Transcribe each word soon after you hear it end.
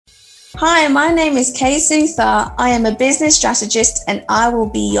Hi, my name is Kay Sutha. I am a business strategist and I will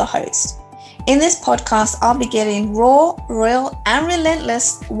be your host. In this podcast, I'll be getting raw, real, and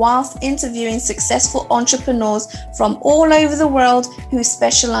relentless whilst interviewing successful entrepreneurs from all over the world who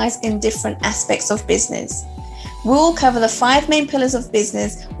specialize in different aspects of business. We will cover the 5 main pillars of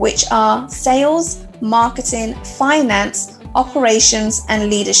business, which are sales, marketing, finance, operations, and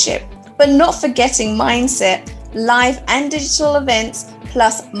leadership, but not forgetting mindset, live and digital events,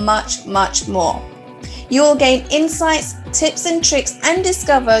 plus much, much more. You will gain insights, tips and tricks, and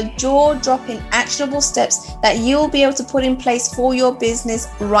discover jaw-dropping actionable steps that you will be able to put in place for your business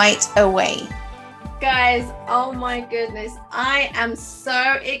right away. Guys, oh my goodness, I am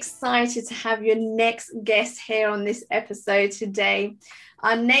so excited to have your next guest here on this episode today.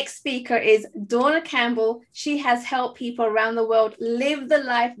 Our next speaker is Dawna Campbell. She has helped people around the world live the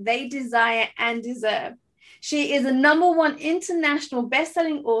life they desire and deserve. She is a #1 international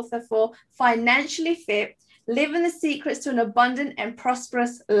best-selling author for Financially Fit, Living the Secrets to an Abundant and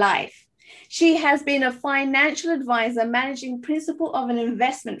Prosperous Life. She has been a financial advisor, managing principal of an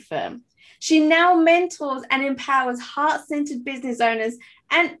investment firm. She now mentors and empowers heart-centered business owners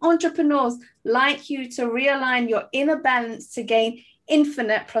and entrepreneurs like you to realign your inner balance to gain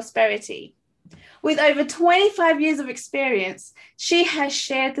infinite prosperity. With over 25 years of experience, she has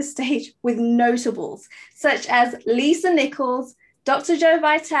shared the stage with notables such as Lisa Nichols, Dr. Joe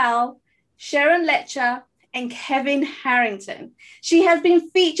Vitale, Sharon Lecher, and Kevin Harrington. She has been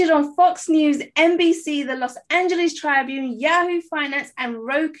featured on Fox News, NBC, the Los Angeles Tribune, Yahoo Finance, and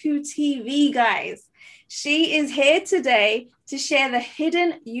Roku TV, guys. She is here today to share the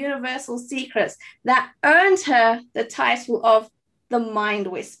hidden universal secrets that earned her the title of the Mind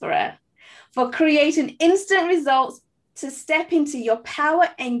Whisperer, for creating instant results to step into your power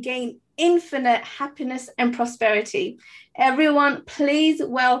and gain infinite happiness and prosperity. Everyone, please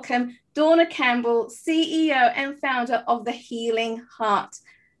welcome Dawna Campbell, CEO and founder of The Healing Heart.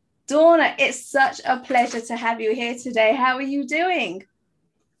 Dawna, it's such a pleasure to have you here today. How are you doing?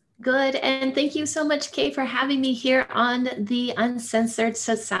 Good. And thank you so much, Kay, for having me here on the Uncensored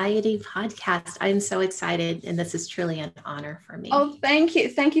Society podcast. I'm so excited, and this is truly an honor for me. Oh, thank you.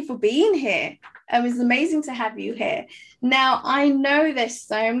 Thank you for being here. It was amazing to have you here. Now, I know there's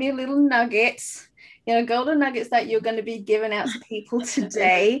so many little nuggets, golden nuggets that you're going to be giving out to people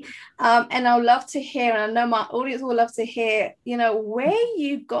today. And I'd love to hear, and I know my audience will love to hear, where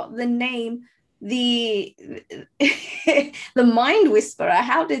you got the name the Mind Whisperer.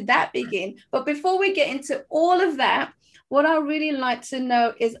 How did that begin? But before we get into all of that, what I really like to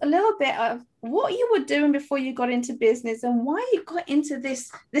know is a little bit of what you were doing before you got into business and why you got into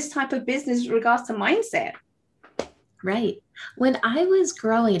this type of business in regards to mindset. Right. When I was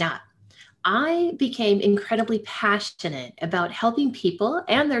growing up, I became incredibly passionate about helping people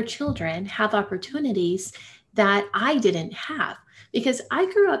and their children have opportunities that I didn't have, because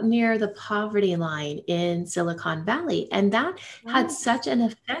I grew up near the poverty line in Silicon Valley, and that had such an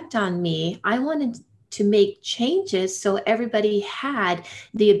effect on me. I wanted to make changes so everybody had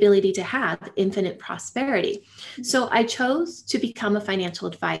the ability to have infinite prosperity. So I chose to become a financial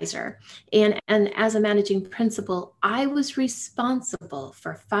advisor. And as a managing principal, I was responsible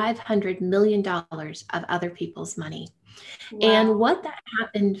for $500 million of other people's money. Wow. And what that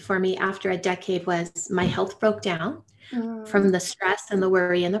happened for me after a decade was my health broke down from the stress and the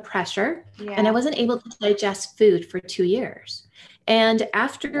worry and the pressure. Yeah. And I wasn't able to digest food for 2 years. And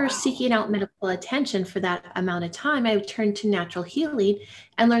after seeking out medical attention for that amount of time, I turned to natural healing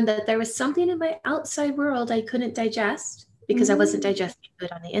and learned that there was something in my outside world I couldn't digest because I wasn't digesting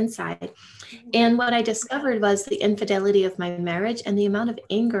food on the inside. And what I discovered was the infidelity of my marriage and the amount of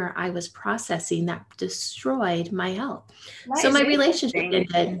anger I was processing that destroyed my health. So my relationship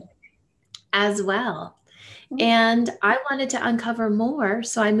ended as well. And I wanted to uncover more.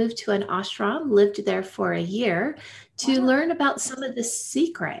 So I moved to an ashram, lived there for a year to learn about some of the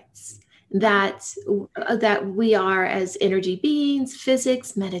secrets that we are as energy beings,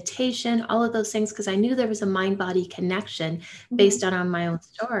 physics, meditation, all of those things, because I knew there was a mind-body connection based on my own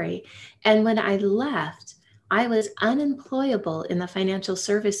story. And when I left, I was unemployable in the financial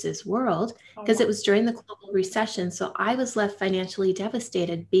services world because it was during the global recession. So I was left financially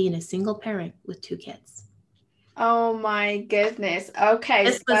devastated being a single parent with 2 kids. Oh my goodness. Okay.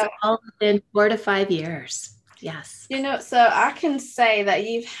 This was all within 4 to 5 years. Yes. So I can say that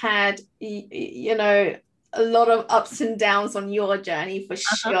you've had, a lot of ups and downs on your journey for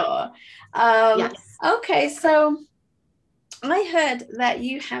sure. Yes. Okay. So I heard that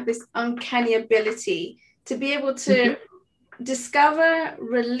you have this uncanny ability to be able to discover,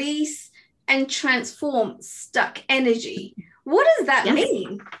 release, and transform stuck energy. What does that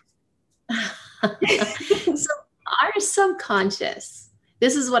mean? So our subconscious,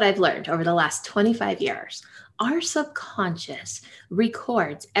 this is what I've learned over the last 25 years. Our subconscious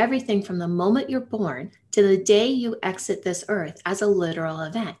records everything from the moment you're born to the day you exit this earth as a literal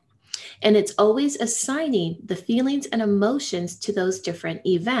event. And it's always assigning the feelings and emotions to those different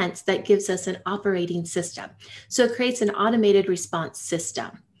events that gives us an operating system. So it creates an automated response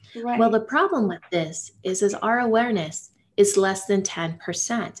system. Right. Well, the problem with this is our awareness is less than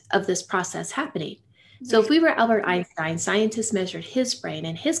 10% of this process happening. So if we were Albert Einstein, scientists measured his brain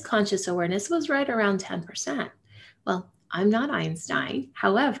and his conscious awareness was right around 10%. Well, I'm not Einstein.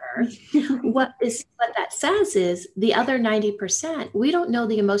 However, what that says is the other 90%, we don't know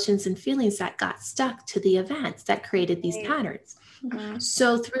the emotions and feelings that got stuck to the events that created these patterns. Mm-hmm.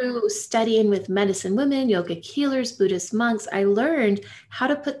 So through studying with medicine women, yogic healers, Buddhist monks, I learned how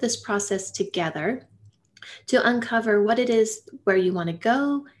to put this process together to uncover what it is, where you want to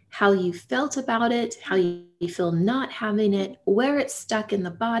go, how you felt about it, how you feel not having it, where it's stuck in the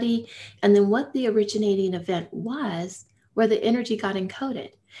body, and then what the originating event was, where the energy got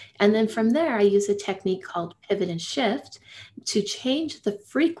encoded. And then from there, I use a technique called pivot and shift to change the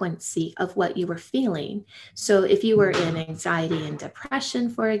frequency of what you were feeling. So if you were in anxiety and depression,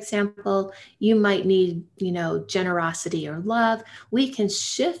 for example, you might need, generosity or love. We can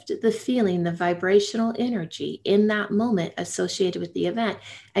shift the feeling, the vibrational energy in that moment associated with the event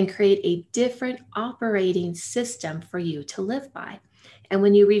and create a different operating system for you to live by. And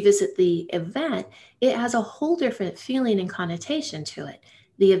when you revisit the event, it has a whole different feeling and connotation to it.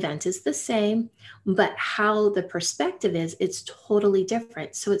 The event is the same, but how the perspective is, it's totally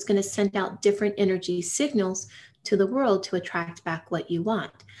different. So it's going to send out different energy signals to the world to attract back what you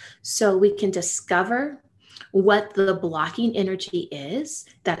want. So we can discover what the blocking energy is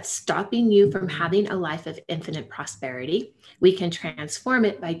that's stopping you from having a life of infinite prosperity. We can transform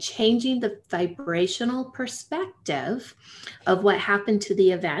it by changing the vibrational perspective of what happened to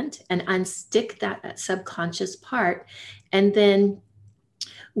the event and unstick that subconscious part. And then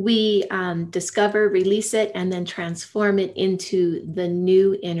we discover, release it, and then transform it into the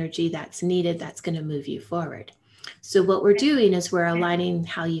new energy that's needed that's going to move you forward. So what we're doing is we're aligning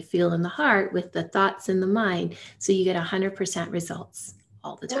how you feel in the heart with the thoughts in the mind. So you get 100% results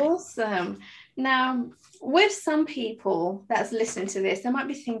all the time. Awesome. Now, with some people that's listening to this, they might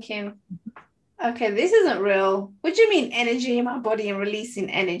be thinking, okay, this isn't real. What do you mean energy in my body and releasing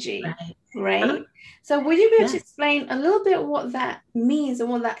energy? Right? So would you be able to explain a little bit what that means and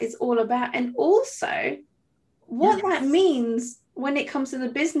what that is all about? And also what that means when it comes to the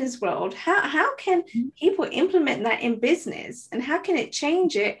business world? How can people implement that in business, and how can it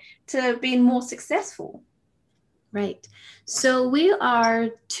change it to being more successful? Right. So we are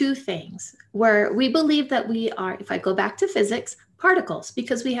two things where we believe that we are, if I go back to physics, particles,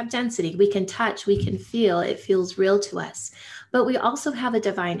 because we have density, we can touch, we can feel, it feels real to us. But we also have a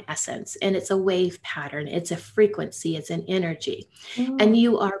divine essence, and it's a wave pattern, it's a frequency, it's an energy. And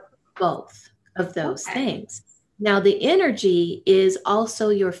you are both of those things. Now, the energy is also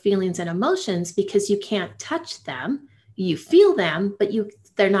your feelings and emotions because you can't touch them. You feel them, but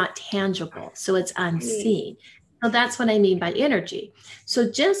they're not tangible. So it's unseen. So that's what I mean by energy. So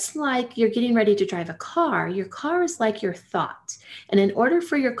just like you're getting ready to drive a car, your car is like your thought. And in order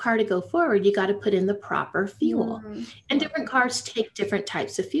for your car to go forward, you got to put in the proper fuel. And different cars take different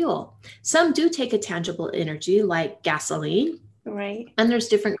types of fuel. Some do take a tangible energy like gasoline. Right. And there's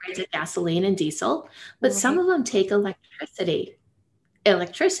different grades of gasoline and diesel, but some of them take electricity.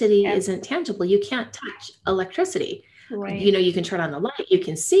 Electricity isn't tangible. You can't touch electricity. Right. You can turn on the light, you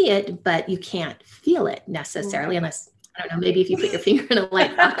can see it, but you can't feel it necessarily unless, I don't know, maybe if you put your finger in a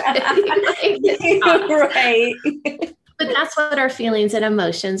light socket. Right. But that's what our feelings and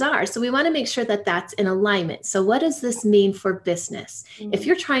emotions are. So we want to make sure that that's in alignment. So what does this mean for business? If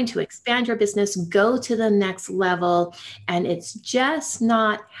you're trying to expand your business, go to the next level, and it's just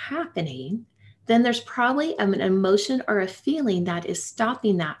not happening, then there's probably an emotion or a feeling that is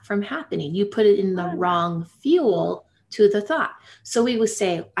stopping that from happening. You put it in the wrong fuel to the thought. So we would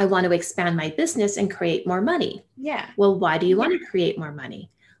say, I want to expand my business and create more money. Yeah. Well, why do you want to create more money?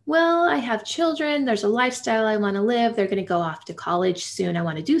 Well, I have children. There's a lifestyle I want to live. They're going to go off to college soon. I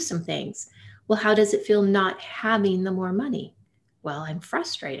want to do some things. Well, how does it feel not having the more money? Well, I'm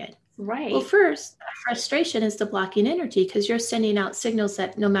frustrated. Right. Well, first, frustration is the blocking energy because you're sending out signals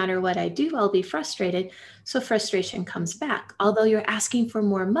that no matter what I do, I'll be frustrated. So frustration comes back. Although you're asking for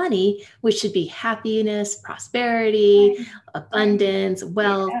more money, which should be happiness, prosperity, abundance,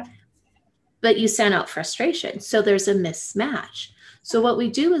 wealth, but you send out frustration. So there's a mismatch. So what we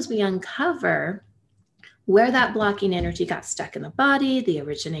do is we uncover where that blocking energy got stuck in the body, the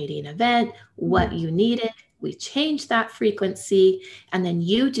originating event, what you needed. We change that frequency, and then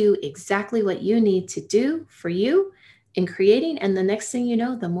you do exactly what you need to do for you in creating. And the next thing you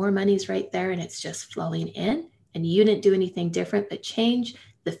know, the more money's right there and it's just flowing in, and you didn't do anything different but change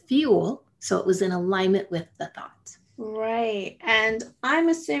the fuel so it was in alignment with the thought. Right. And I'm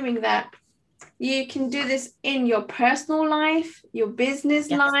assuming that you can do this in your personal life, your business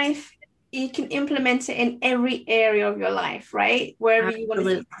life. You can implement it in every area of your life, right? Wherever you want to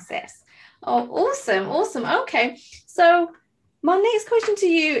see success. Oh, awesome. Awesome. Okay. So my next question to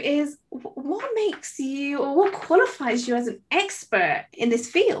you is, what makes you, or what qualifies you as an expert in this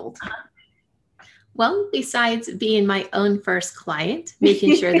field? Well, besides being my own first client,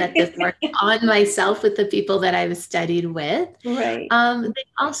 making sure that this worked on myself with the people that I've studied with, right. They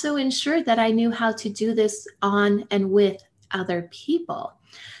also ensured that I knew how to do this on and with other people.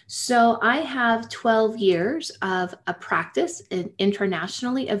 So I have 12 years of a practice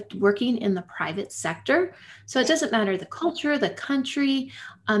internationally of working in the private sector. So it doesn't matter the culture, the country,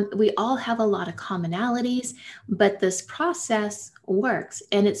 we all have a lot of commonalities, but this process works.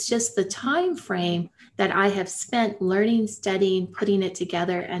 And it's just the time frame that I have spent learning, studying, putting it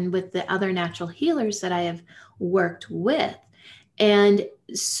together, and with the other natural healers that I have worked with. And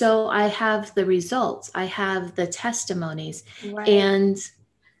so I have the results, I have the testimonies, right. And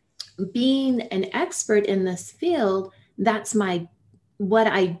being an expert in this field, that's what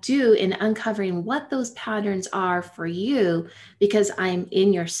I do in uncovering what those patterns are for you, because I'm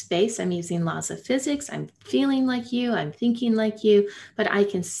in your space. I'm using laws of physics. I'm feeling like you. I'm thinking like you, but I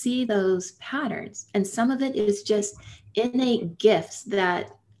can see those patterns. And some of it is just innate gifts that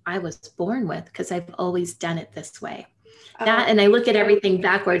I was born with because I've always done it this way. And I look at everything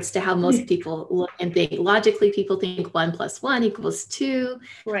backwards to how most people look and think. Logically, people think 1 + 1 = 2.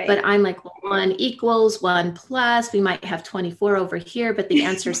 Right. But I'm like, 1 = 1 plus. We might have 24 over here, but the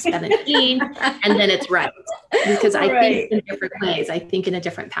answer is 17. And then it's right. Because I think in different ways. I think in a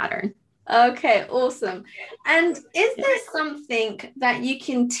different pattern. Okay, awesome. And is there something that you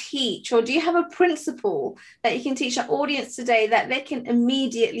can teach, or do you have a principle that you can teach our audience today that they can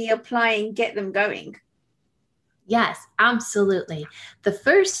immediately apply and get them going? Yes, absolutely. The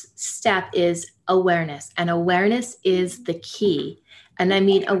first step is awareness, and awareness is the key. And I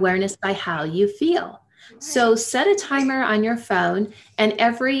mean awareness by how you feel. So set a timer on your phone, and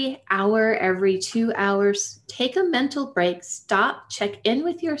every hour, every 2 hours, take a mental break, stop, check in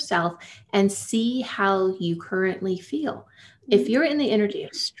with yourself, and see how you currently feel. If you're in the energy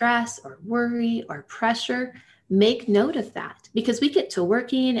of stress or worry or pressure, make note of that, because we get to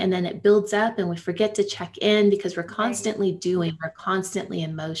working and then it builds up and we forget to check in because we're constantly doing, we're constantly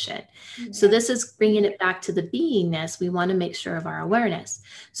in motion. So this is bringing it back to the beingness. We want to make sure of our awareness.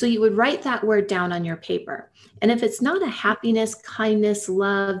 So you would write that word down on your paper. And if it's not a happiness, kindness,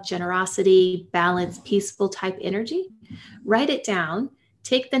 love, generosity, balance, peaceful type energy, write it down.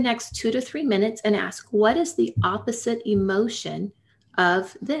 Take the next 2 to 3 minutes and ask, what is the opposite emotion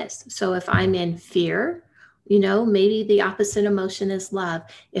of this? So if I'm in fear, maybe the opposite emotion is love.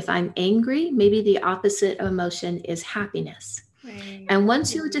 If I'm angry, maybe the opposite emotion is happiness. Right. And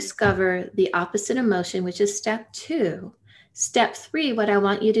once you discover the opposite emotion, which is step 2, step 3, what I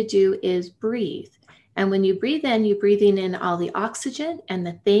want you to do is breathe. And when you breathe in, you're breathing in all the oxygen and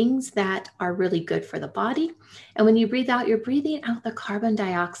the things that are really good for the body. And when you breathe out, you're breathing out the carbon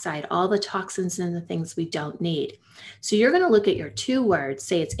dioxide, all the toxins and the things we don't need. So you're going to look at your 2 words,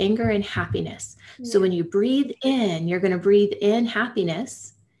 say it's anger and happiness. So when you breathe in, you're going to breathe in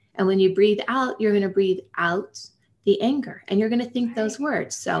happiness. And when you breathe out, you're going to breathe out the anger. And you're going to think those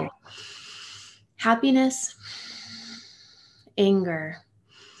words. So happiness, anger.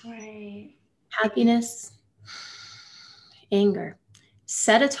 Right. Happiness, anger.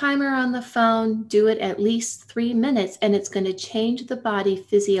 Set a timer on the phone, do it at least 3 minutes, and it's going to change the body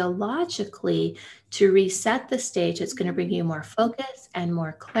physiologically to reset the stage. It's going to bring you more focus and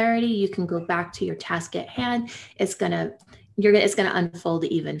more clarity. You can go back to your task at hand. It's going to unfold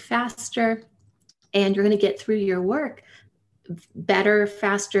even faster, and you're going to get through your work better,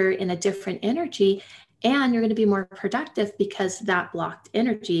 faster, in a different energy. And you're going to be more productive because that blocked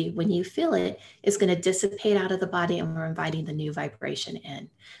energy, when you feel it, is going to dissipate out of the body, and we're inviting the new vibration in.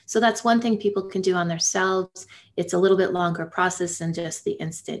 So that's one thing people can do on themselves. It's a little bit longer process than just the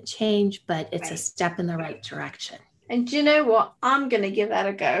instant change, but it's a step in the right direction. And do you know what? I'm going to give that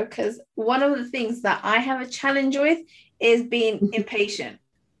a go, because one of the things that I have a challenge with is being impatient.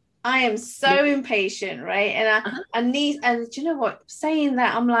 I am so impatient, right? And I need, and do you know what? Saying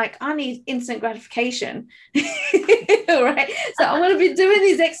that, I'm like, I need instant gratification, right? So I'm going to be doing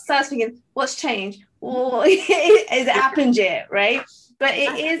these exercises thinking, what's changed? or it happened yet, right? But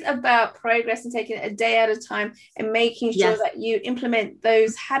it is about progress and taking it a day at a time and making sure that you implement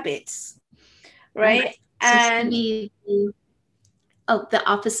those habits, right? So And maybe the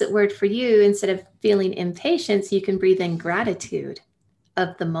opposite word for you, instead of feeling impatience, you can breathe in gratitude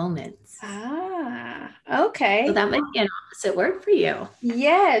of the moments. Okay. So that might be an opposite word for you.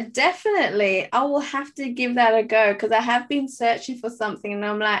 Yeah, definitely. I will have to give that a go because I have been searching for something and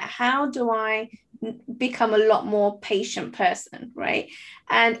I'm like, how do I become a lot more patient person, right?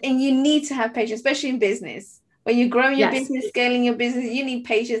 And you need to have patience, especially in business. When you're growing your business, scaling your business, you need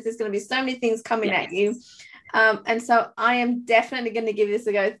patience. There's going to be so many things coming at you. And so I am definitely going to give this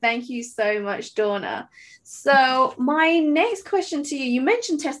a go. Thank you so much, Dawna. So my next question to you, you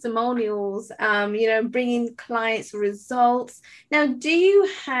mentioned testimonials, bringing clients results. Now, do you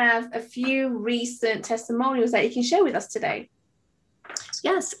have a few recent testimonials that you can share with us today?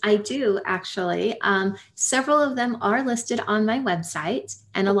 Yes, I do actually. Several of them are listed on my website,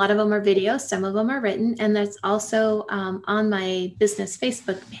 and a lot of them are videos, some of them are written, and that's also on my business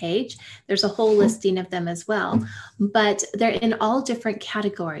Facebook page. There's a whole listing of them as well, but they're in all different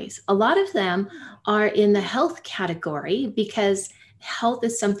categories. A lot of them are in the health category because health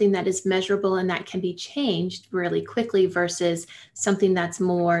is something that is measurable and that can be changed really quickly versus something that's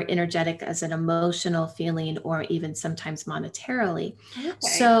more energetic as an emotional feeling or even sometimes monetarily. Okay.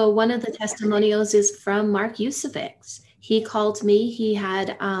 So one of the testimonials is from Mark Yusovics. He called me. He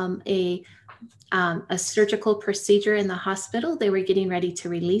had a surgical procedure in the hospital. They were getting ready to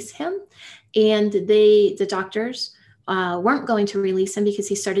release him, and the doctors weren't going to release him because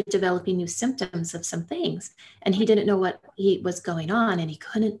he started developing new symptoms of some things, and he didn't know what was going on, and he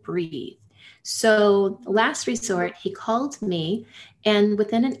couldn't breathe. So last resort, he called me, and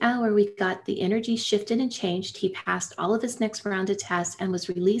within an hour, we got the energy shifted and changed. He passed all of his next round of tests and was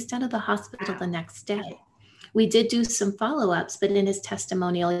released out of the hospital the next day. We did do some follow-ups, but in his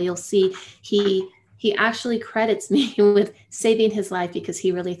testimonial, you'll see he actually credits me with saving his life because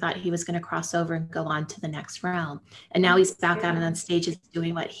he really thought he was going to cross over and go on to the next realm. And now he's back out on stages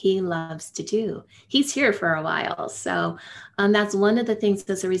doing what he loves to do. He's here for a while. So that's one of the things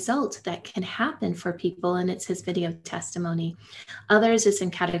as a result that can happen for people. And it's his video testimony. Others is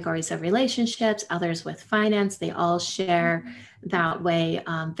in categories of relationships, others with finance. They all share that way.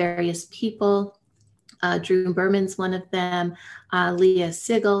 Various people. Drew Berman's one of them. Leah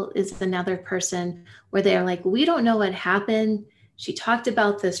Sigel is another person where they're like, we don't know what happened. She talked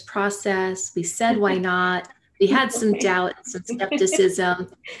about this process. We said, why not? We had some doubt, some skepticism,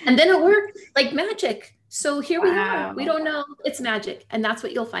 and then it worked like magic. So here we are. We don't know. It's magic. And that's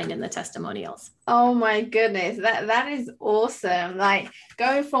what you'll find in the testimonials. Oh my goodness. That is awesome. Like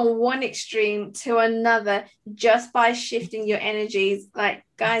going from one extreme to another just by shifting your energies. Like,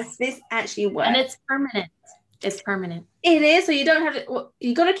 guys, this actually works. And it's permanent. It's permanent. It is. So you don't have to,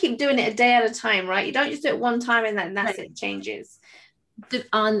 you got to keep doing it a day at a time, right? You don't just do it one time and that's right. It changes.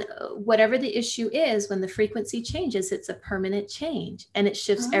 On whatever the issue is, when the frequency changes, it's a permanent change, and it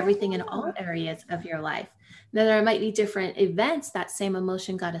shifts everything in all areas of your life. Now, there might be different events that same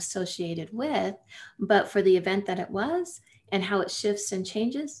emotion got associated with, but for the event that it was and how it shifts and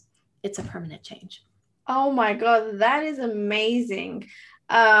changes, it's a permanent change. Oh my God, that is amazing.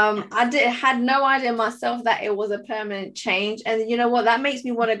 I had no idea myself that it was a permanent change. And you know what? That makes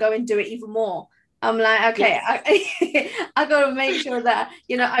me want to go and do it even more. I'm like, okay, yes. I got to make sure that,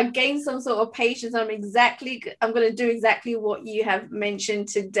 I gain some sort of patience. I'm going to do exactly what you have mentioned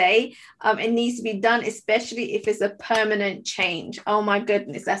today. It needs to be done, especially if it's a permanent change. Oh my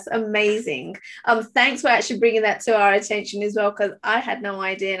goodness, that's amazing. Thanks for actually bringing that to our attention as well, because I had no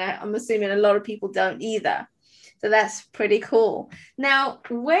idea, and I'm assuming a lot of people don't either. So that's pretty cool. Now,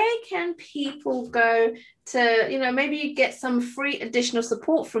 where can people go to, maybe get some free additional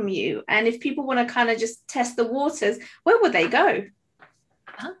support from you? And if people want to kind of just test the waters, where would they go?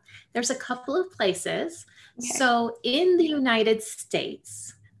 There's a couple of places. Okay. So in the United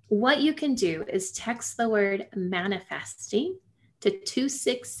States, what you can do is text the word manifesting to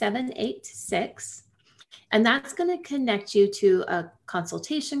 26786. And that's going to connect you to a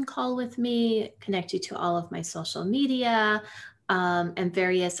consultation call with me, connect you to all of my social media, and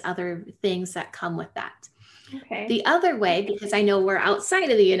various other things that come with that. Okay. The other way, because I know we're outside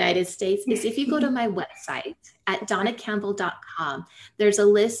of the United States, is if you go to my website at donnacampbell.com, there's a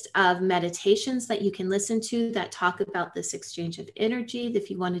list of meditations that you can listen to that talk about this exchange of energy. If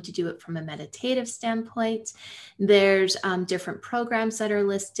you wanted to do it from a meditative standpoint, there's different programs that are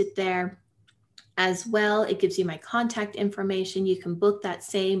listed there. As well, it gives you my contact information. You can book that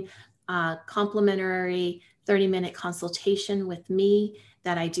same complimentary 30-minute consultation with me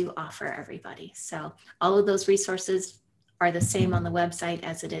that I do offer everybody. So all of those resources are the same on the website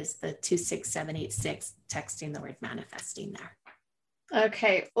as it is the 26786, texting the word manifesting there.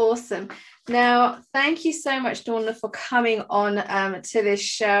 Okay, awesome. Now, thank you so much, Dawna, for coming on to this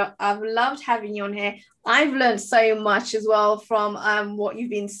show. I've loved having you on here. I've learned so much as well from what you've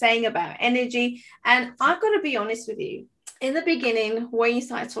been saying about energy. And I've got to be honest with you. In the beginning, when you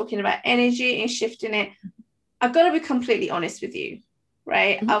started talking about energy and shifting it, I've got to be completely honest with you,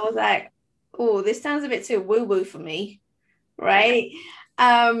 right? Mm-hmm. I was like, oh, this sounds a bit too woo-woo for me, right?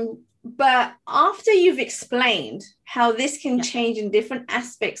 But after you've explained how this can change in different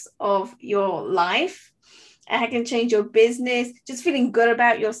aspects of your life, and how it can change your business, just feeling good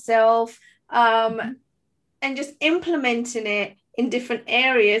about yourself, and just implementing it in different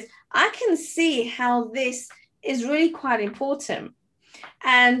areas, I can see how this is really quite important.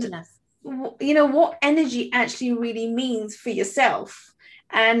 And, you know, what energy actually really means for yourself.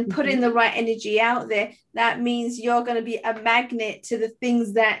 And putting the right energy out there, that means you're going to be a magnet to the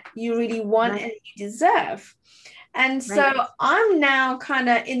things that you really want and you deserve. And so I'm now kind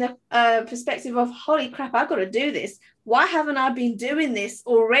of in the perspective of, holy crap, I've got to do this. Why haven't I been doing this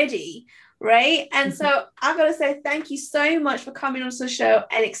already? Right. And so I've got to say thank you so much for coming on the show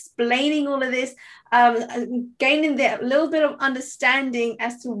and explaining all of this, gaining that little bit of understanding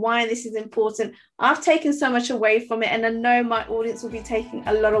as to why this is important. I've taken so much away from it, and I know my audience will be taking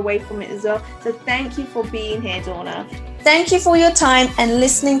a lot away from it as well. So thank you for being here, Dawna. Thank you for your time and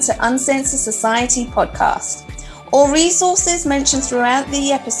listening to Uncensored Society podcast. All resources mentioned throughout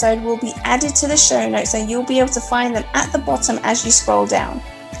the episode will be added to the show notes, and you'll be able to find them at the bottom as you scroll down.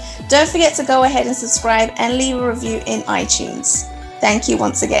 Don't forget to go ahead and subscribe and leave a review in iTunes. Thank you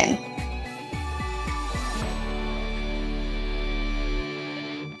once again.